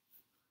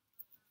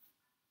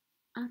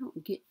 I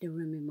don't get the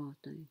Remy Ma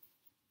thing.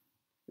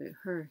 With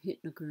her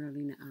hitting a girl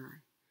in the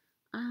eye.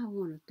 I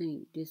want to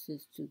think this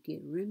is to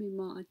get Remy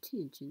Ma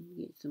attention,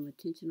 get some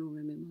attention on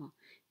Remy Ma,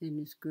 and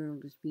this girl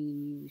is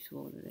being used for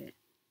all of that.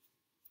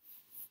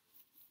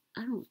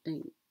 I don't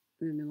think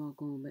Remy Ma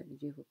going back to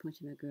jail for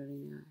punching that girl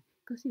in the eye.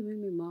 Because see,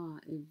 Remy Ma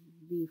is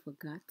being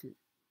forgotten.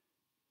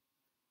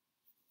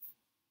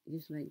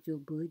 Just like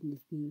Joe Budden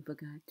is being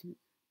forgotten.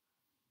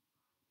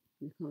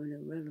 Becoming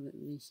irrelevant.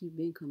 And she's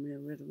been coming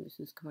irrelevant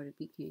since Cardi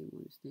came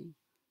on this thing.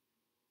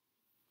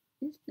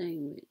 This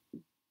thing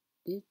with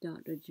this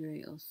Dr.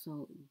 Dre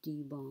assault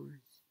D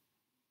Barnes.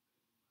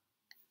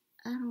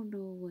 I don't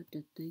know what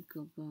to think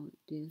about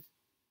this.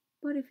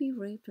 But if he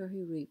raped her,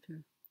 he raped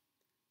her.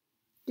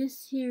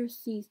 This here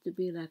seems to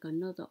be like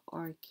another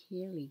R.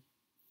 Kelly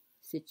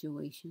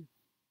situation.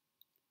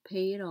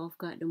 Pay it off,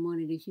 got the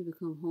money, then she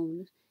become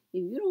homeless.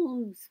 If you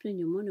don't spend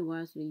your money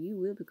wisely, you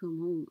will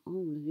become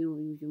homeless if you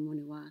don't use your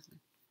money wisely.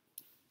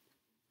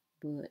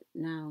 But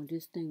now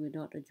this thing with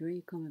Dr.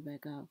 Dre coming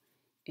back out,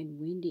 and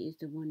Wendy is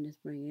the one that's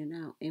bringing it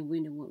out. And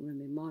Wendy want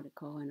Remy Ma to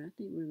call, and I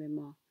think Remy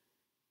Ma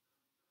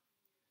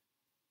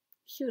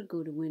should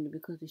go to Wendy,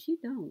 because if she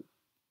don't,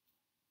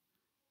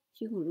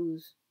 she gonna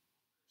lose.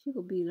 She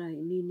gonna be like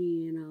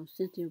Nene and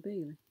Cynthia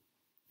Bailey.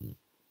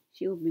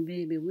 She gonna be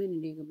baby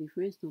Wendy, they gonna be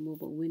friends no more.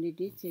 But Wendy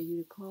did tell you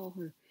to call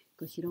her,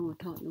 because she don't want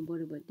to talk to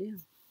nobody but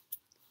them.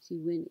 See,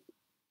 when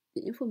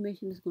the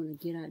information is gonna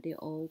get out there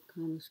all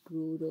kind of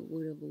screwed up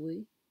whatever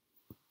way,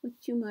 but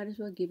you might as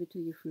well give it to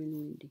your friend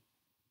Wendy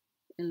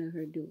and let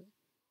her do it,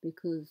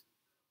 because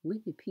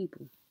Wendy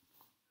people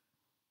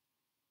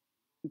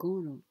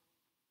gonna,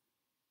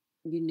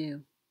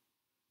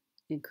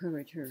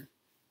 encourage her.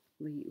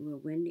 Well,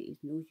 Wendy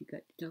knows you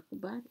got to talk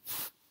about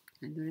it.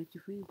 I know that's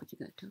your friend, but you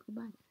got to talk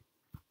about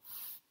it.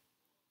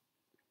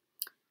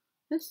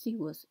 Let's see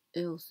what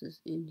else is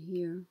in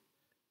here.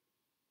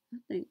 I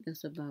think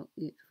that's about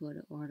it for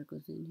the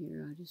articles in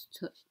here. I just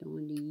touched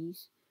on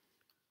these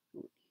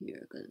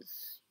here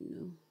because,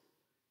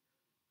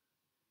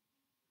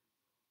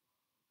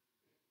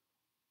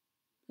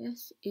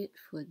 that's it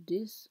for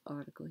this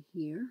article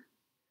here.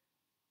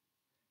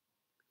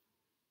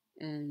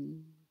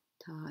 And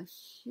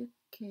Tasha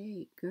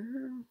K,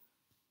 girl,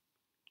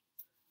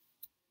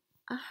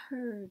 I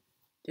heard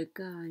the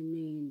guy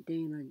named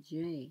Dana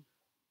J,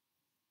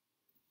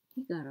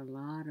 he got a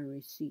lot of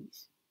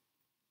receipts,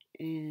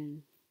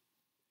 and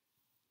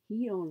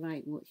he don't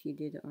like what she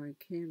did to R.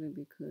 Kelly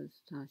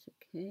because Tasha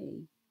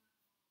K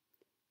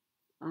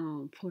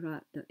put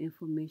out the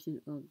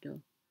information of the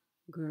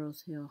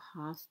girls held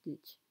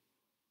hostage,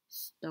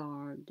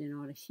 starved, and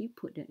all that. She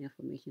put that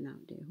information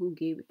out there. Who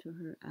gave it to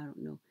her? I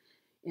don't know.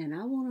 And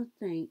I want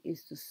to think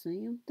it's the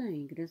same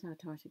thing. That's how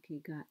Tasha K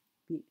got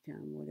big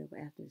time, whatever,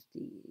 after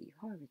the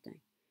Harvey thing.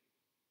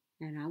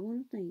 And I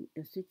want to think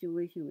the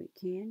situation with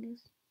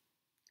Candace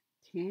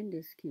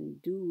can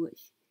do what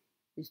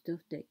the stuff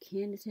that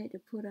Candace had to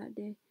put out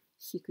there,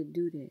 she could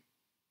do that.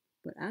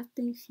 But I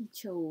think she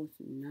chose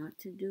not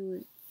to do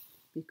it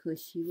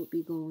because she would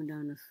be going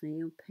down the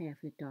same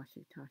path as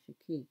Tasha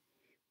K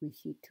when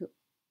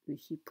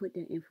she put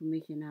that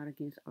information out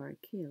against R.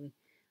 Kelly,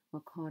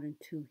 according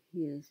to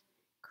his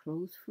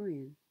close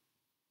friend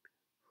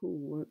who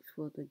works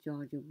for the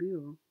Georgia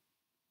Bureau,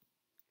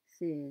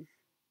 says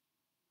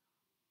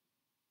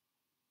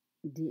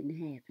didn't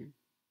happen.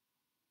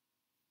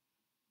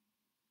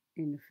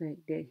 And the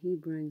fact that he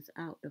brings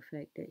out the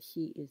fact that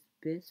she is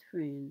best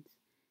friends,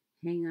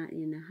 hang out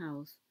in the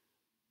house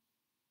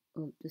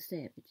of the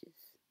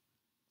Savages.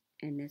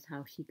 And that's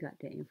how she got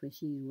that info.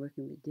 She's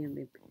working with them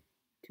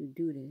to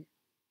do that.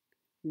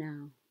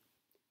 Now,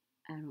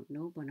 I don't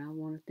know, but I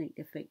want to think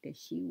the fact that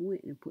she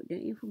went and put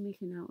that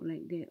information out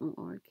like that on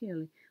R.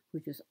 Kelly,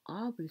 which is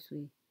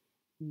obviously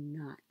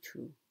not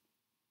true.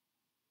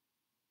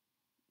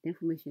 The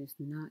information is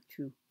not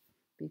true,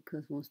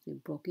 because once they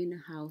broke in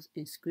the house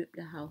and stripped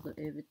the house of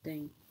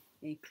everything,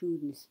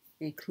 including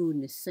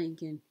the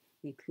sinking,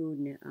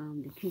 including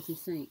the kitchen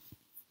sink,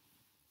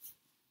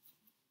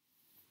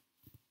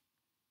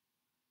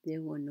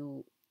 there were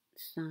no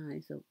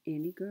signs of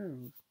any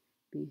girls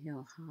being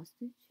held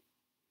hostage,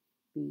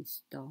 being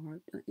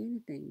starved, or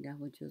anything. That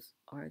was just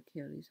R.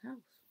 Kelly's house,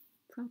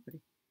 property.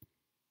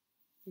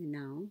 And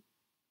now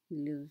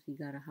he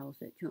got a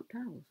house at Trump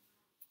Towers.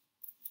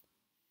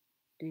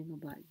 Thing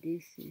about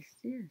this is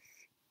this.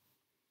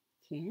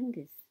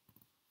 Candace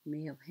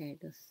may have had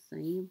the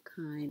same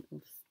kind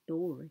of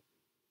story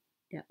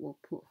that will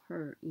put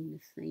her in the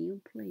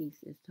same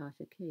place as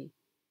Tasha K,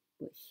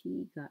 but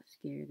she got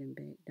scared and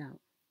backed out.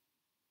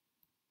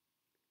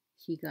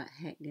 She got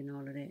hacked and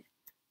all of that.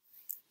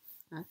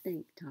 I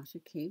think Tasha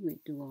K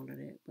went through all of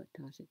that, but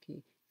Tasha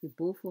K, if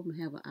both of them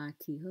have an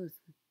IT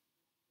husband,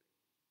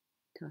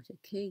 Tasha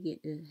K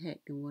get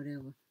hacked and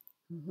whatever.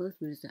 Her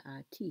husband is the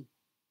IT.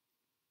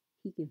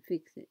 He can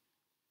fix it.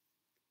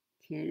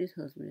 Candace's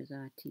husband is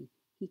IT.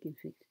 He can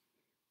fix it.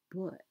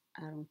 But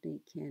I don't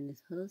think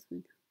Candace's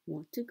husband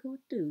want to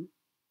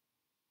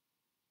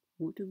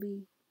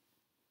be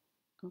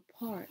a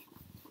part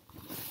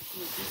of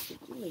this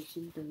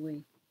situation the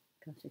way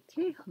Tasha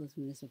K's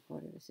husband is a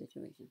part of the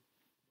situation.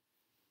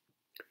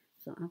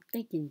 So I'm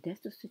thinking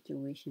that's the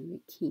situation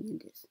with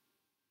Candace.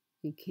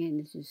 And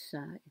Candace's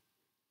side,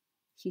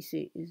 she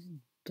said it's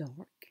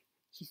dark.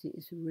 She said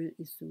it's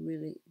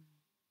really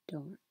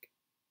dark.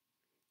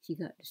 She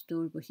got the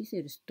story, but she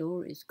said the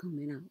story is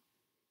coming out.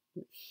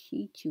 But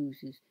she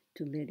chooses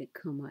to let it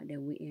come out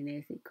that way, and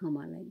as it come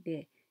out like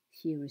that,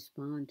 she'll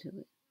respond to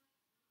it.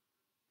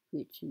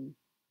 Which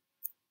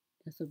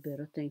that's a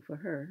better thing for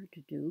her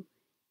to do.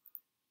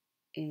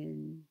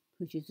 And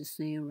which is the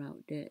same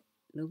route that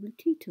Lovely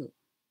T took.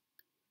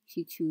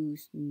 She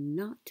chose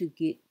not to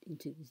get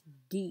into this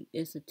deep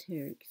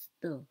esoteric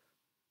stuff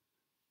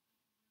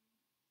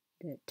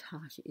that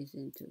Tasha is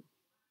into.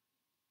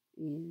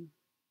 And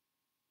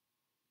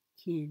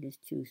Candace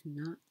chose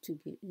not to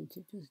get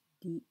into this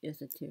deep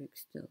esoteric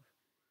stuff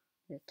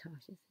that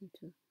Tasha's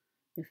into.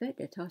 The fact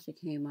that Tasha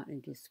came out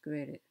and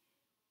discredited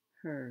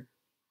her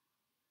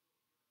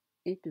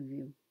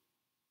interview,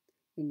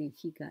 and then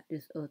she got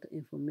this other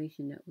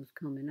information that was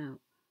coming out.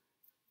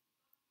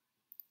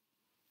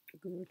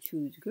 Girl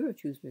choose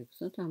baby.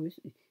 Sometimes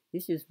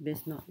it's just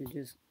best not to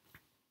just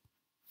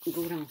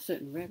go down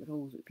certain rabbit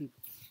holes with people.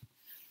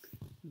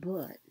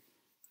 But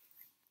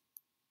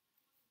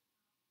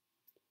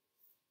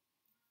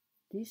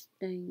this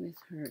thing with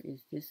her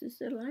is this is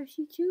the life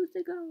she chooses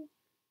to go.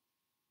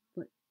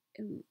 But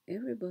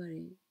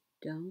everybody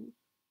don't.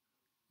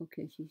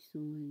 Okay, she's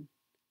showing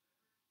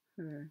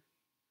her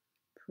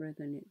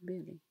pregnant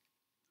belly.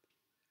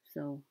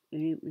 So,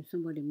 and when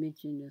somebody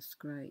mentioned the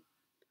scribe,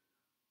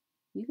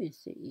 you can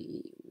say,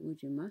 well,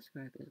 my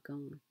scribe is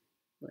gone.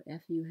 But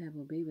after you have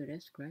a baby,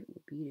 that scribe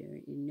will be there.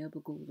 It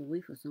never goes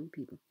away for some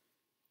people.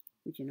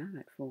 Which, I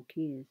had 4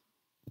 kids,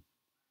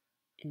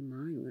 and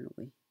mine went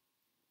away.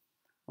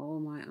 All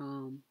my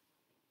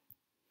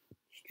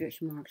stretch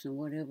marks and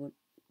whatever,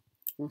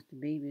 once the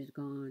baby is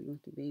gone,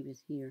 once the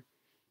baby's here,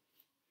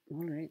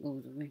 all of that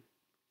goes away.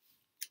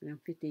 And I'm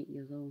 58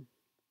 years old,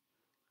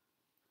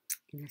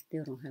 and I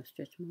still don't have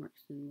stretch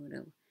marks and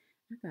whatever.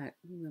 I got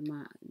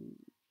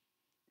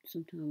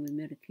sometimes with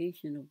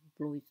medication to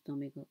blow your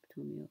tummy up,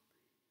 you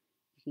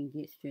can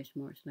get stretch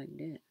marks like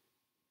that.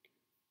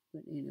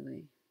 But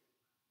anyway,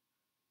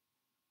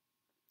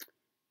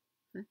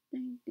 I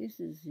think this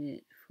is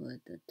it for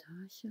the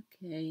Tasha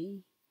K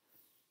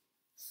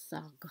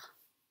saga.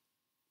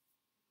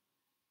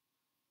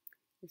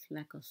 It's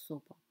like a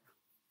soap opera.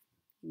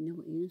 It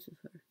never ends with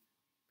her.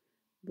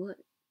 But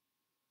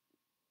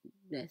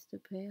that's the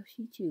path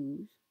she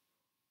chooses.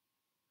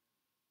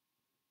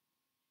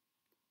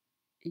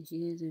 And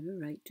she has every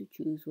right to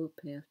choose what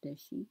path that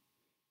she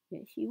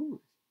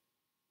wants.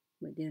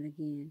 But then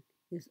again,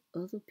 it's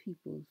other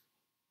people's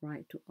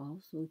right to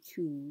also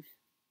choose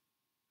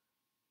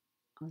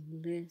a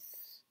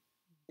less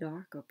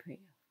darker path.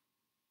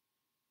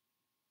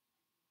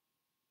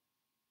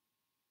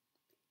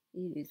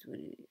 It is what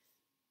it is.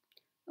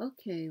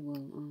 Okay,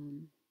 well,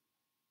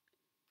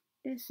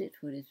 that's it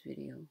for this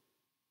video.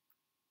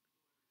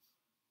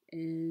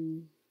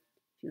 And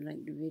if you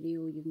like the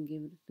video, you can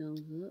give it a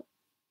thumbs up.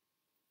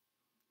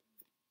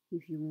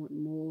 If you want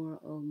more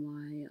of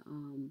my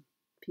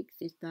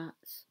PIxi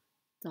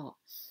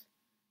thoughts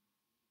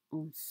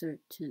on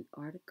certain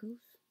articles,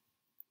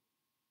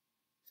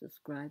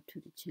 subscribe to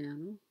the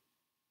channel,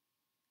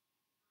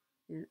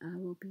 and I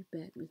will be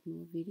back with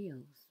more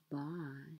videos. Bye.